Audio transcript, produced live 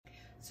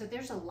So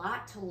there's a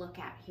lot to look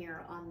at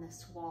here on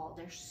this wall.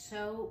 There's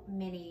so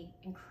many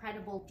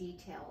incredible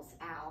details,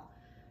 Al.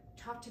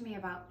 Talk to me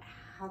about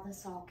how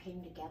this all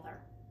came together.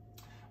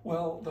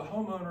 Well, the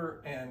homeowner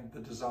and the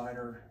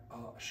designer,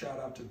 shout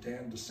out to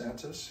Dan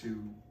DeSantis,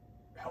 who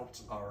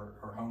helped our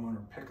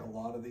homeowner pick a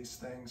lot of these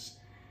things.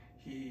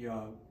 He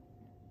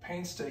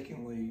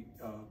painstakingly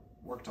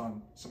worked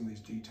on some of these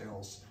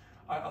details.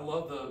 I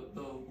love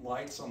the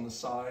lights on the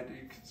side.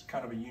 It's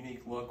kind of a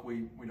unique look.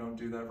 We don't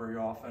do that very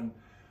often.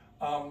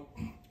 I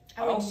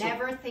would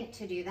never think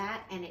to do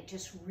that, and it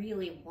just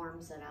really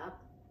warms it up.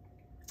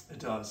 It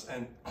does.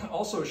 And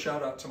also a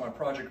shout out to my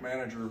project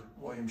manager,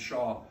 William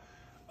Shaw.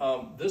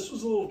 This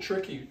was a little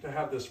tricky to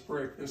have this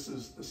brick. This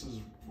is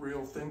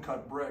real thin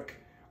cut brick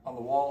on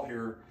the wall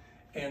here,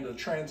 and the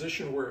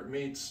transition where it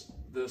meets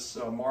this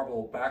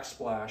marble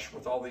backsplash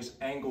with all these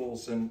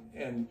angles,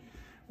 and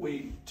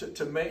we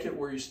to make it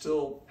where you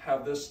still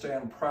have this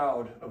stand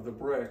proud of the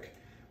brick,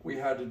 we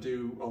had to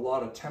do a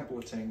lot of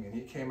templating, and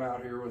he came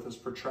out here with his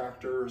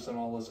protractors and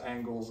all his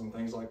angles and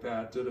things like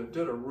that. Did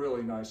a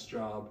really nice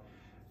job,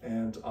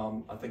 and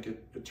I think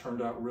it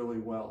turned out really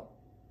well.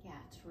 Yeah,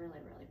 it's really,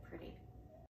 really pretty.